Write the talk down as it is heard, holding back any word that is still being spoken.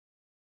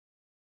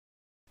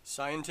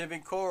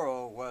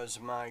ScientificCoral was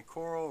my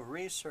coral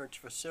research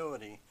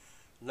facility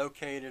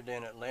located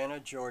in Atlanta,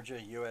 Georgia,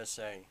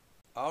 USA.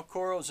 All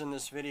corals in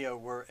this video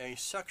were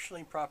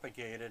asexually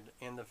propagated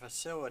in the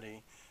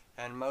facility,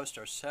 and most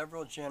are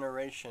several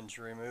generations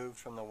removed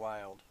from the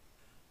wild.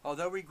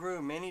 Although we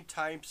grew many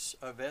types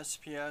of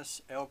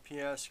SPS,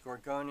 LPS,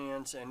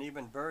 gorgonians, and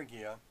even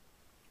Bergia,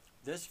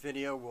 this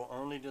video will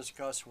only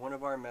discuss one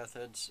of our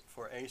methods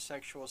for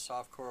asexual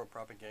soft coral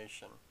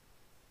propagation.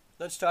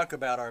 Let's talk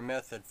about our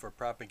method for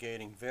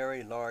propagating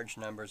very large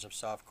numbers of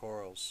soft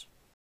corals.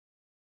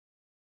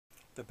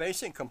 The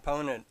basic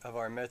component of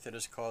our method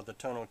is called the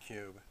tonal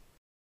cube.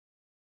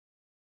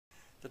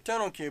 The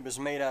tonal cube is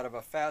made out of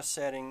a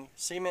fast-setting,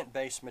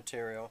 cement-based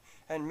material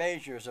and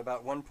measures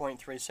about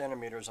 1.3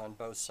 centimeters on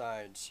both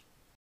sides.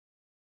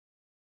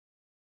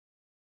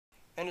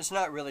 And it's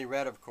not really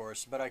red, of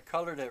course, but I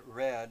colored it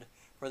red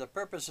for the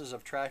purposes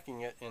of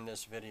tracking it in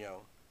this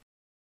video.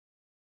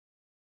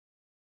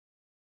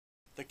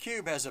 The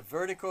cube has a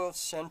vertical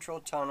central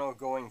tunnel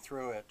going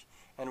through it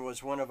and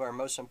was one of our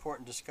most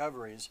important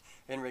discoveries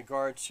in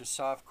regards to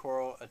soft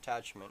coral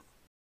attachment.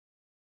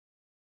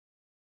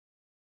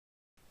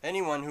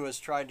 Anyone who has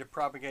tried to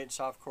propagate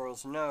soft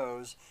corals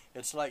knows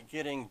it's like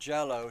getting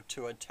jello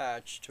to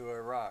attach to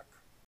a rock.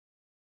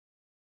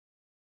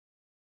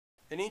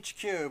 In each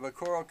cube, a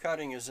coral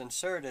cutting is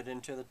inserted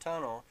into the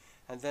tunnel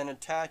and then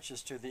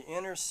attaches to the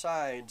inner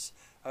sides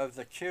of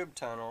the cube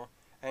tunnel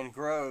and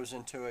grows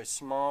into a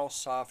small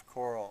soft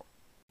coral.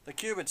 The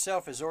cube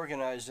itself is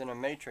organized in a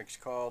matrix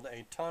called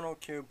a tunnel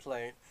cube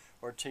plate,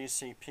 or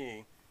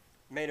TCP,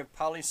 made of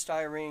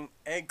polystyrene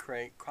egg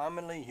crate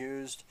commonly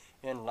used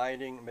in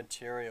lighting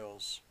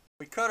materials.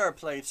 We cut our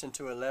plates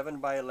into 11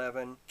 by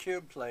 11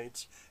 cube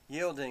plates,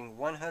 yielding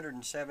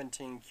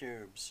 117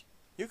 cubes.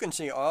 You can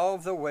see all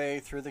the way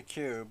through the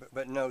cube,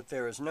 but note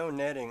there is no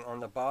netting on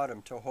the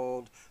bottom to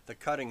hold the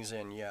cuttings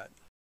in yet.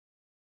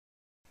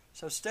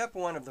 So step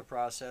one of the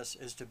process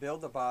is to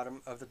build the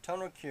bottom of the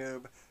tunnel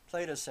cube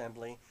plate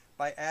assembly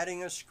by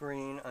adding a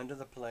screen under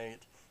the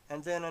plate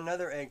and then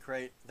another egg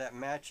crate that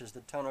matches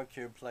the tunnel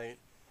cube plate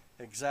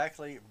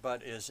exactly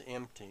but is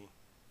empty.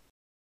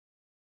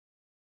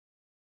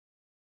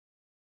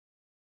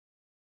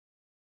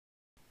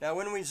 Now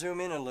when we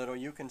zoom in a little,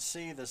 you can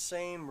see the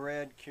same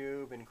red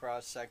cube in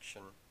cross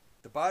section.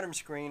 The bottom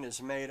screen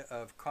is made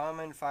of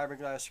common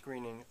fiberglass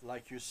screening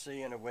like you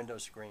see in a window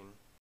screen.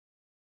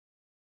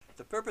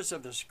 The purpose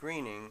of the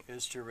screening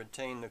is to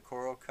retain the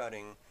coral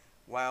cutting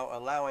while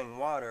allowing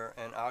water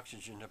and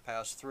oxygen to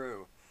pass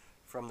through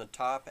from the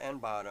top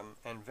and bottom,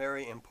 and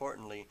very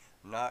importantly,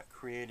 not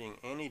creating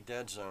any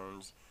dead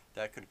zones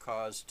that could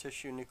cause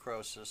tissue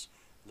necrosis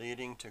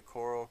leading to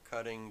coral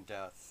cutting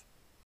death.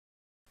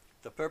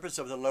 The purpose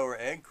of the lower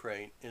egg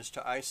crate is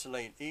to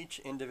isolate each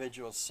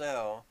individual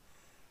cell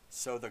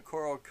so the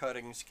coral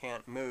cuttings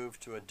can't move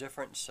to a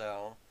different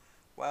cell,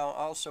 while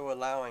also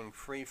allowing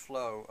free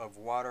flow of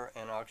water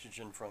and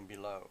oxygen from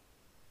below.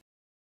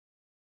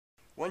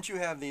 Once you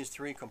have these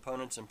three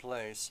components in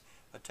place,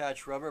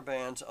 attach rubber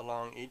bands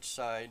along each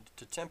side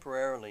to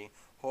temporarily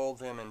hold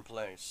them in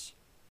place.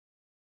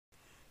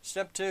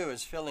 Step 2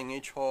 is filling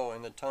each hole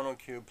in the tunnel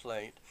cube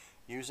plate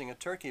using a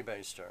turkey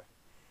baster.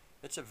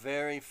 It's a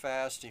very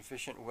fast,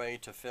 efficient way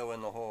to fill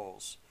in the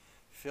holes.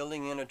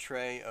 Filling in a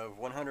tray of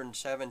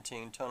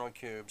 117 tunnel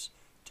cubes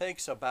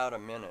takes about a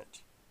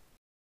minute.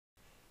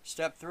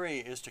 Step 3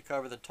 is to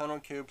cover the tunnel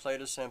cube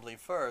plate assembly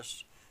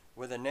first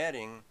with a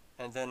netting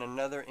and then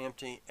another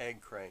empty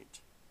egg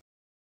crate.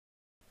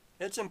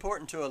 It's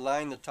important to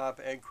align the top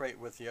egg crate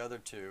with the other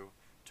two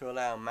to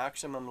allow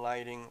maximum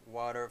lighting,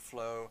 water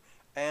flow,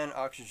 and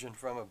oxygen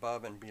from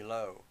above and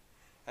below,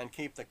 and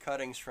keep the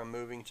cuttings from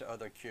moving to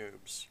other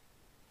cubes.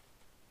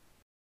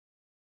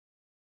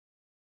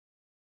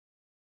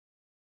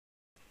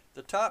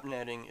 The top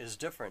netting is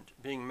different,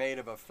 being made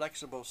of a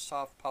flexible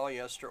soft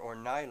polyester or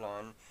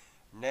nylon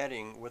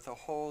netting with a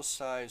hole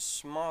size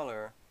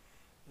smaller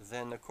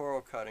than the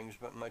coral cuttings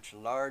but much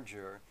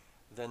larger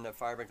than the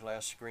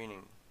fiberglass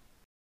screening.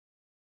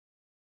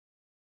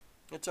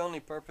 Its only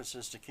purpose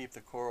is to keep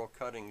the coral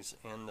cuttings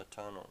in the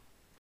tunnel.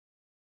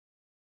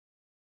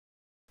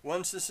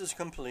 Once this is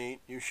complete,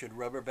 you should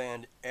rubber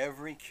band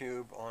every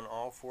cube on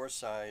all four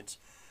sides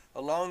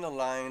along the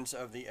lines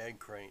of the egg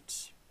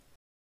crates.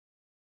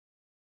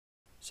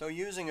 So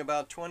using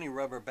about 20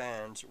 rubber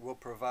bands will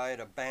provide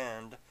a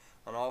band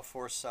on all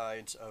four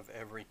sides of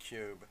every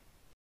cube.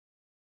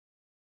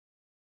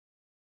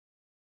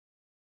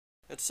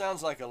 It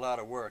sounds like a lot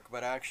of work,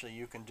 but actually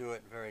you can do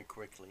it very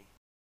quickly.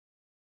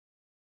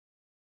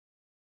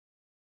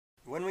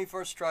 When we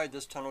first tried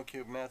this tunnel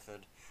cube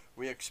method,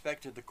 we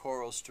expected the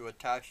corals to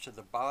attach to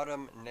the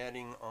bottom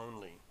netting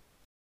only.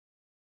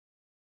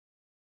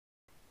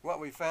 What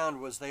we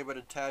found was they would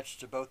attach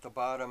to both the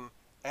bottom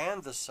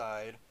and the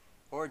side,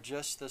 or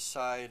just the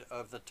side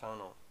of the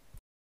tunnel.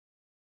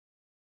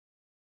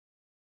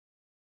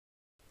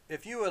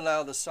 If you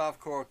allow the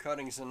soft coral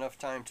cuttings enough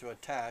time to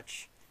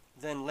attach,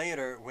 then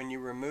later when you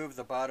remove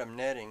the bottom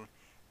netting,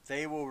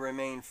 they will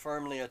remain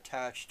firmly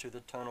attached to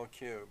the tunnel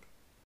cube.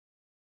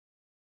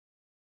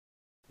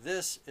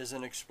 This is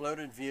an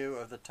exploded view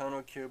of the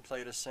tunnel cube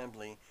plate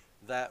assembly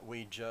that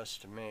we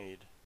just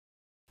made.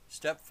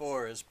 Step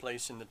 4 is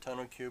placing the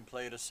tunnel cube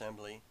plate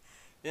assembly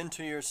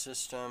into your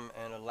system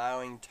and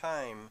allowing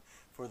time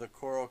for the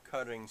coral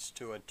cuttings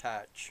to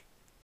attach.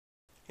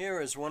 Here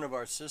is one of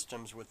our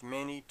systems with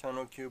many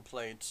tunnel cube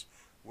plates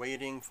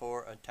waiting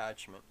for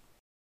attachment.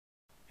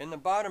 In the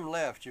bottom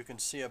left, you can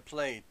see a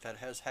plate that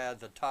has had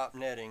the top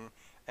netting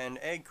and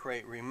egg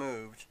crate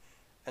removed,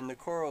 and the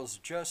corals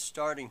just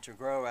starting to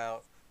grow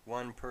out,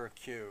 one per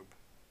cube.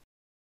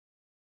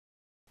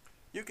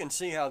 You can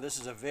see how this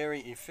is a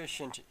very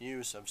efficient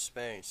use of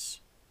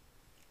space.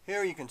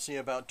 Here you can see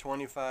about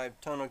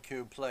 25 tunnel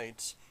cube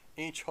plates,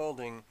 each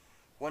holding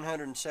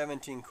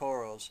 117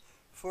 corals,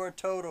 for a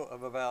total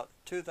of about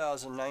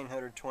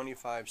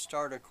 2,925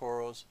 starter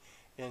corals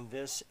in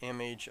this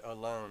image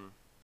alone.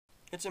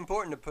 It's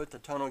important to put the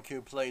tunnel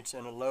cube plates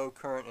in a low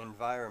current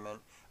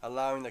environment,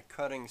 allowing the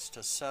cuttings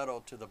to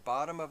settle to the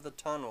bottom of the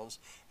tunnels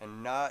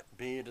and not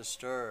be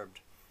disturbed,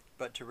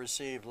 but to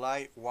receive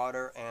light,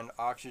 water, and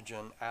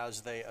oxygen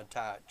as they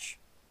attach.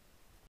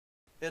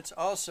 It's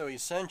also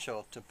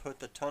essential to put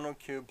the tunnel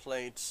cube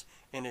plates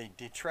in a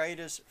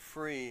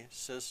detritus-free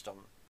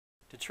system.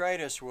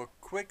 Detritus will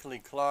quickly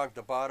clog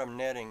the bottom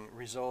netting,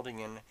 resulting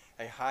in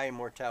a high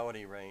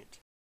mortality rate.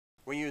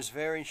 We use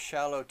very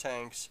shallow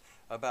tanks,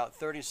 about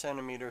 30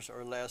 centimeters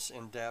or less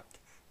in depth,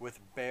 with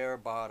bare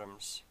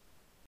bottoms.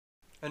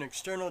 An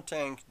external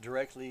tank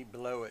directly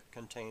below it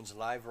contains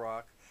live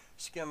rock,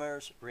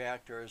 skimmers,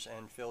 reactors,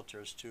 and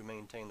filters to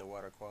maintain the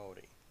water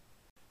quality.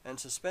 And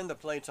suspend the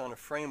plates on a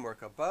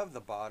framework above the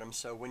bottom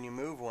so when you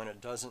move one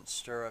it doesn't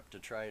stir up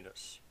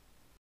detritus.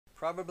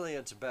 Probably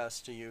it's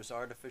best to use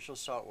artificial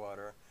salt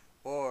water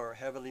or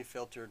heavily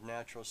filtered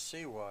natural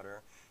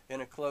seawater in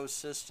a closed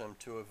system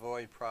to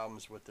avoid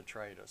problems with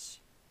detritus.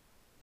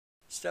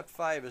 Step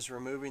 5 is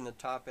removing the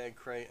top egg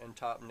crate and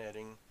top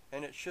netting,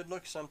 and it should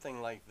look something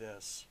like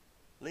this.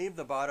 Leave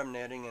the bottom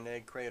netting and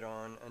egg crate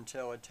on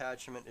until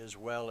attachment is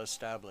well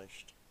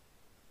established.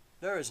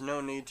 There is no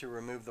need to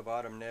remove the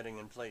bottom netting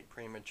and plate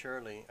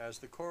prematurely, as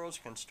the corals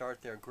can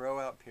start their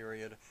grow-out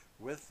period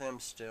with them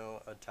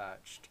still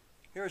attached.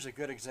 Here is a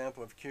good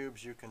example of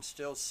cubes you can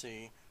still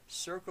see,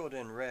 circled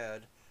in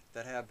red,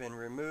 that have been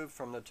removed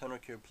from the tunnel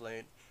cube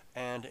plate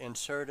and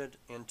inserted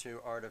into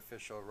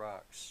artificial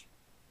rocks.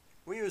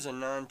 We use a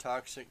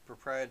non-toxic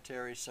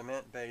proprietary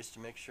cement-based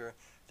mixture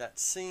that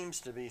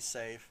seems to be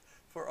safe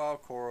for all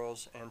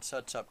corals and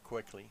sets up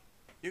quickly.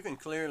 You can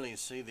clearly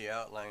see the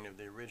outline of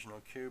the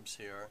original cubes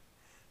here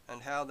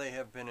and how they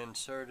have been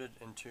inserted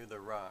into the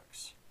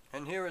rocks.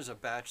 And here is a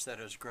batch that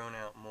has grown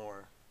out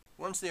more.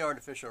 Once the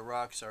artificial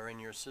rocks are in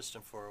your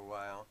system for a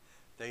while,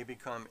 they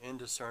become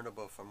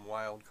indiscernible from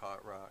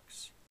wild-caught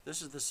rocks.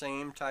 This is the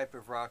same type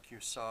of rock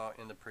you saw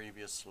in the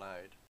previous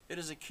slide. It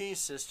is a key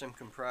system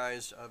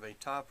comprised of a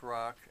top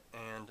rock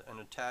and an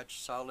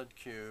attached solid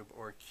cube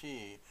or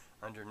key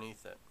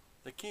underneath it.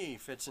 The key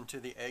fits into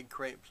the egg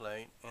crate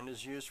plate and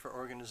is used for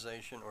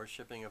organization or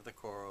shipping of the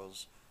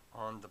corals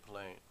on the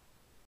plate.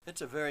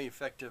 It's a very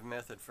effective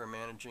method for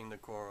managing the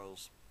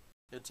corals.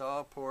 It's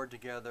all poured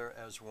together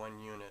as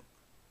one unit.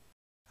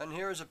 And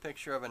here is a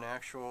picture of an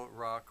actual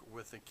rock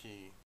with a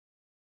key.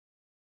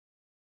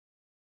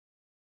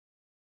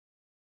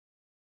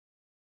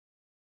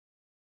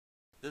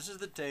 This is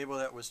the table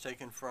that was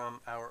taken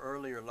from our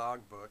earlier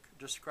logbook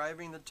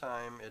describing the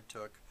time it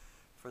took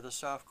for the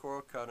soft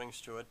coral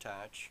cuttings to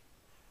attach,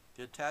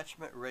 the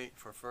attachment rate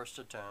for first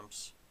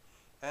attempts,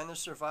 and the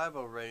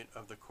survival rate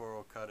of the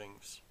coral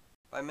cuttings.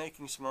 By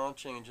making small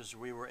changes,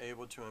 we were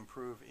able to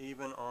improve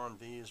even on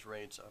these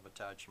rates of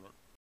attachment.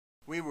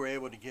 We were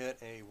able to get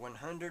a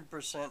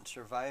 100%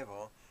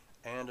 survival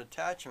and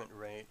attachment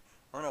rate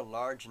on a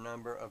large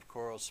number of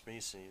coral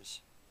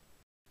species.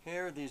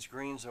 Here, these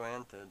green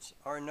zoanthids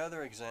are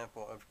another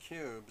example of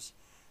cubes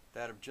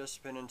that have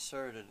just been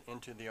inserted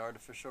into the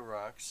artificial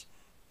rocks,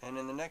 and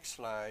in the next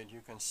slide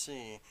you can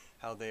see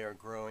how they are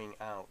growing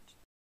out.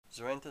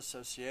 Zoanthus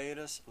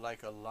osseatus,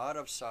 like a lot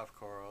of soft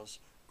corals,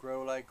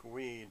 grow like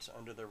weeds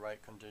under the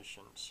right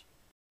conditions.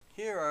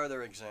 Here are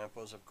other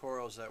examples of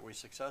corals that we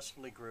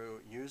successfully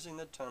grew using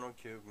the tunnel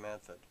cube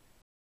method.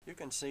 You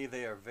can see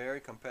they are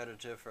very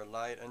competitive for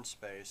light and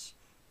space,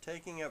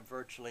 taking up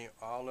virtually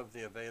all of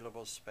the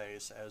available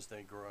space as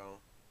they grow.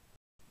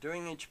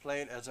 Doing each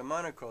plate as a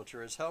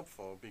monoculture is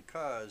helpful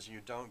because you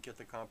don't get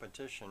the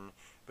competition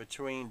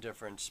between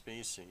different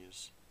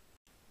species.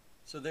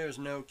 So there's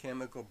no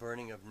chemical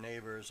burning of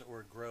neighbors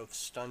or growth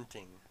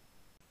stunting.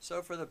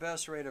 So for the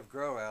best rate of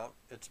grow out,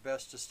 it's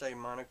best to stay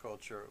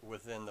monoculture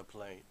within the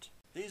plate.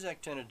 These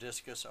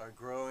Actinodiscus are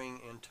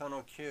growing in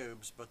tunnel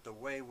cubes, but the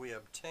way we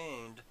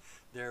obtained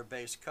their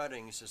base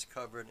cuttings is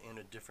covered in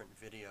a different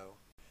video.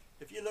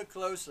 If you look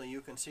closely,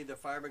 you can see the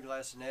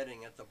fiberglass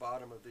netting at the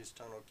bottom of these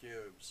tunnel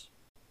cubes.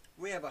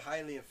 We have a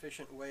highly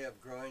efficient way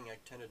of growing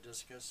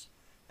Actinodiscus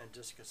and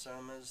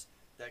Discosomas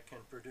that can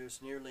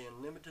produce nearly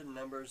unlimited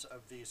numbers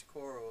of these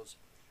corals,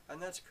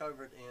 and that's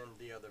covered in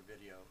the other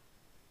video.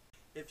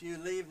 If you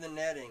leave the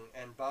netting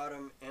and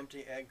bottom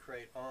empty egg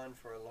crate on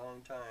for a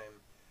long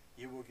time,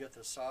 you will get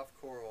the soft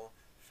coral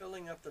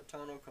filling up the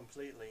tunnel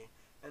completely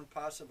and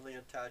possibly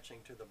attaching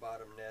to the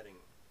bottom netting.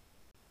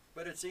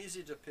 But it's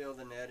easy to peel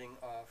the netting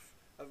off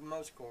of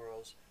most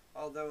corals,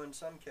 although in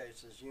some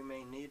cases you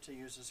may need to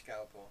use a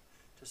scalpel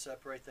to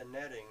separate the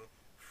netting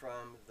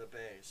from the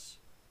base.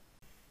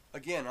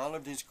 Again, all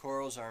of these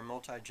corals are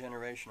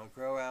multi-generational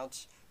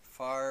growouts,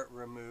 far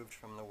removed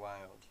from the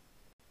wild.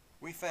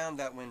 We found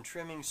that when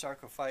trimming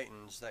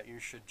sarcophytans that you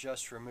should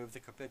just remove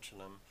the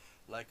capitulum,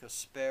 like a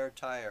spare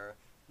tire,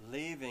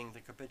 leaving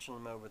the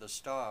capitulum over the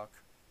stalk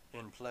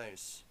in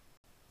place.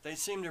 They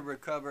seem to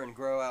recover and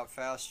grow out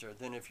faster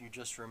than if you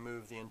just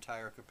remove the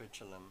entire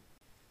capitulum.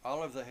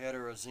 All of the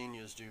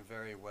heteroxenias do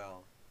very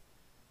well.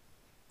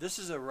 This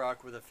is a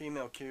rock with a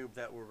female cube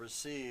that will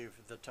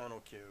receive the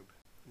tunnel cube.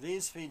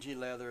 These Fiji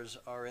leathers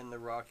are in the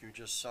rock you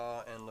just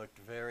saw and looked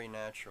very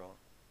natural.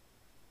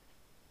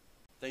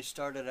 They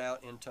started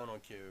out in tunnel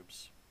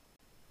cubes.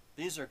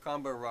 These are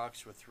combo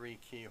rocks with 3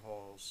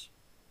 keyholes.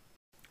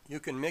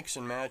 You can mix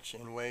and match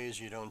in ways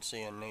you don't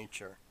see in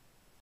nature.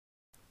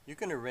 You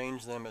can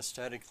arrange them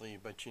aesthetically,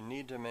 but you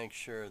need to make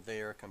sure they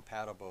are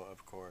compatible,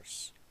 of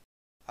course.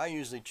 I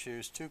usually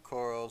choose 2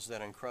 corals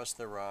that encrust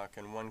the rock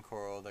and 1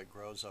 coral that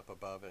grows up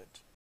above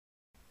it.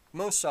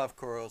 Most soft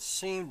corals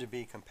seem to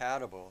be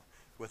compatible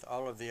with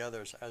all of the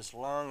others as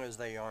long as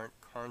they aren't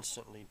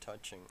constantly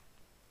touching.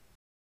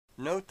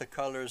 Note the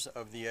colors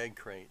of the egg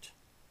crate,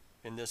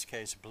 in this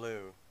case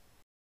blue.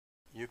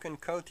 You can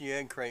coat the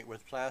egg crate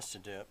with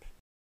Plastidip,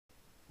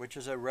 which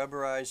is a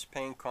rubberized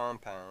paint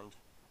compound,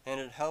 and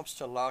it helps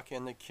to lock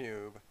in the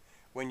cube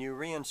when you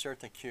reinsert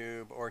the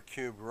cube or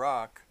cube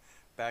rock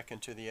back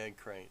into the egg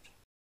crate.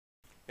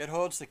 It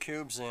holds the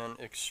cubes in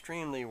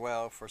extremely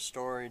well for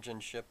storage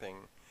and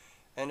shipping,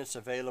 and it's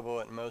available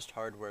at most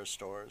hardware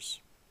stores.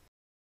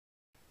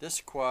 This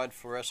quad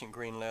fluorescent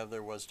green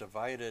leather was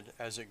divided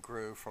as it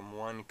grew from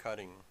 1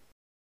 cutting.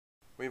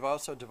 We've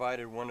also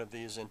divided one of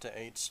these into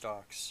 8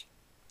 stalks.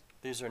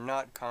 These are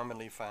not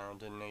commonly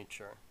found in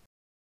nature.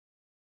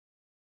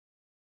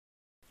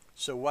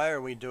 So why are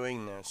we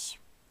doing this?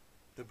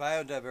 The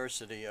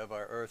biodiversity of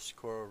our Earth's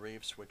coral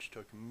reefs, which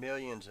took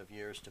millions of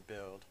years to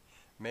build,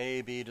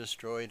 may be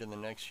destroyed in the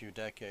next few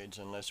decades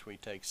unless we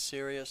take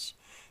serious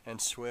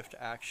and swift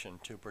action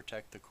to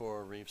protect the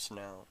coral reefs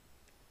now.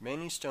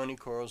 Many stony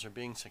corals are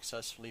being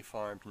successfully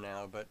farmed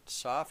now, but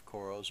soft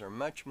corals are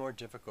much more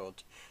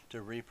difficult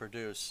to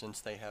reproduce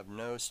since they have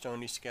no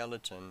stony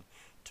skeleton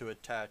to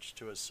attach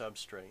to a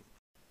substrate.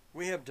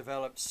 We have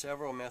developed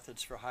several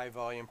methods for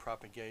high-volume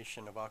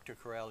propagation of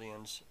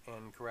Octocorallians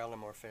and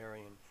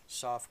Corallomorpharian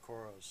soft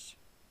corals.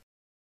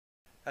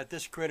 At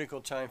this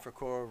critical time for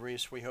coral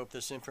reefs, we hope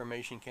this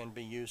information can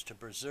be used to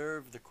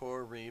preserve the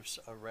coral reefs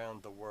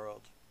around the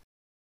world.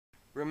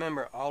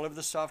 Remember, all of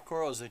the soft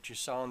corals that you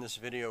saw in this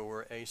video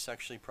were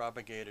asexually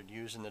propagated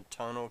using the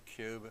tunnel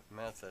cube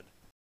method.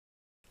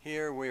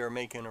 Here we are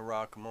making a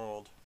rock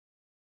mold.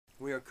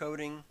 We are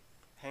coating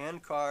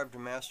hand-carved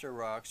master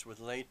rocks with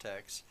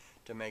latex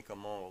to make a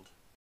mold.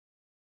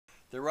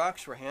 The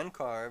rocks were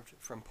hand-carved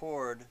from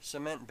poured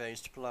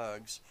cement-based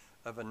plugs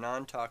of a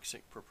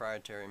non-toxic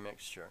proprietary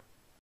mixture.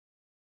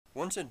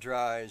 Once it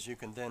dries, you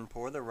can then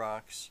pour the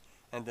rocks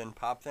and then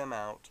pop them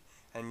out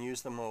and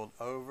use the mold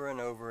over and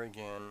over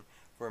again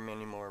for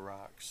many more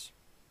rocks.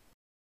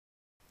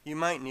 You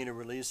might need a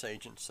release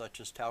agent such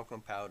as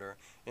talcum powder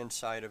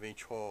inside of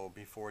each hole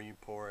before you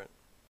pour it.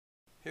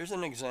 Here's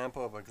an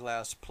example of a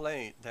glass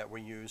plate that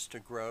we use to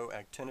grow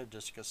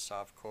Actinodiscus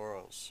soft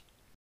corals.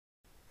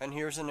 And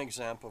here's an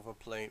example of a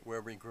plate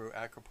where we grew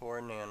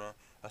Acropora nana,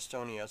 a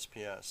stony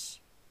SPS.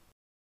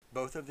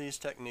 Both of these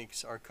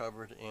techniques are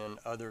covered in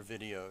other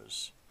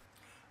videos.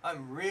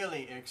 I'm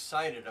really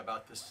excited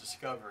about this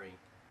discovery.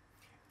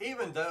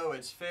 Even though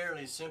it's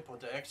fairly simple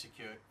to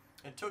execute,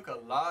 it took a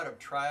lot of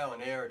trial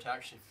and error to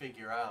actually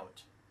figure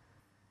out.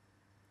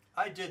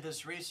 I did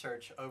this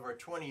research over a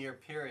 20-year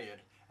period,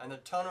 and the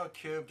tunnel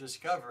cube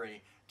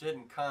discovery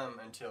didn't come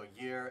until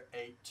year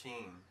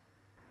 18.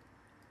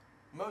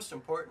 Most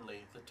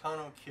importantly, the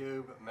tunnel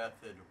cube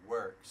method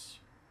works.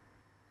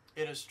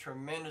 It is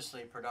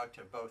tremendously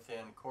productive both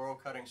in coral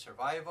cutting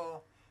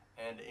survival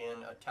and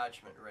in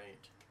attachment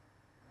rate.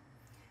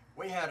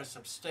 We had a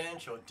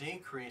substantial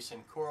decrease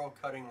in coral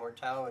cutting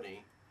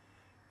mortality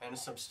and a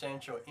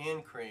substantial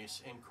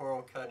increase in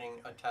coral cutting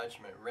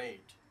attachment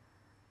rate.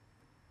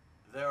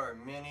 There are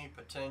many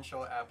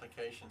potential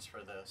applications for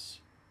this.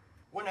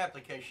 One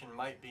application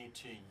might be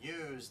to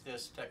use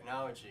this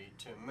technology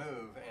to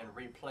move and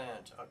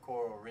replant a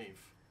coral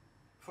reef.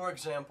 For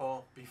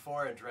example,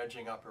 before a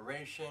dredging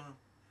operation,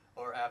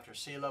 or after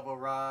sea level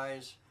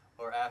rise,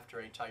 or after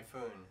a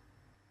typhoon.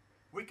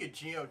 We could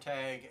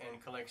geotag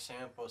and collect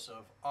samples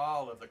of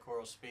all of the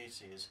coral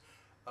species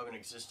of an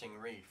existing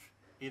reef,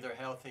 either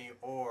healthy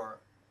or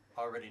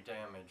already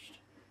damaged,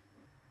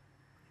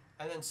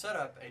 and then set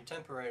up a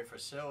temporary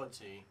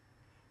facility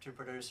to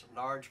produce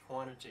large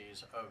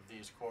quantities of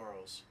these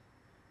corals.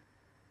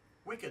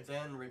 We could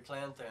then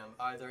replant them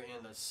either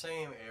in the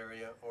same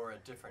area or a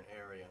different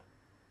area.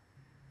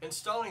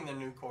 Installing the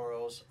new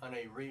corals on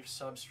a reef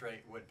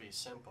substrate would be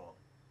simple.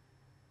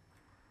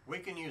 We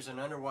can use an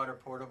underwater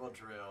portable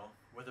drill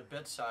with a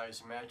bit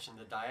size matching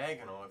the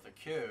diagonal of the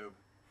cube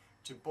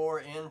to bore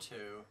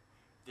into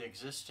the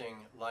existing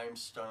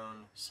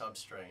limestone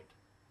substrate.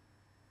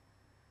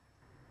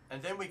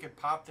 And then we could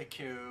pop the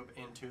cube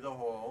into the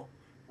hole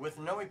with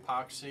no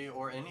epoxy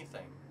or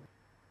anything.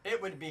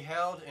 It would be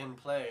held in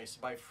place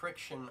by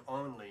friction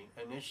only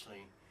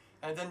initially,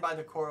 and then by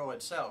the coral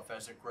itself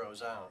as it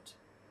grows out.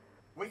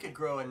 We could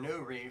grow a new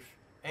reef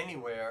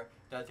anywhere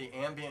that the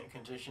ambient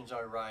conditions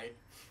are right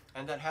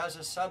and that has a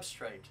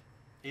substrate,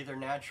 either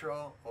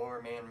natural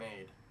or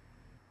man-made.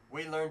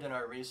 We learned in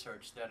our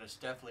research that it's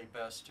definitely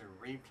best to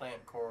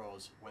replant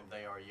corals when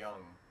they are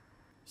young.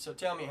 So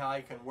tell me how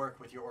I can work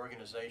with your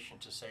organization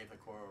to save the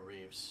coral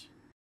reefs.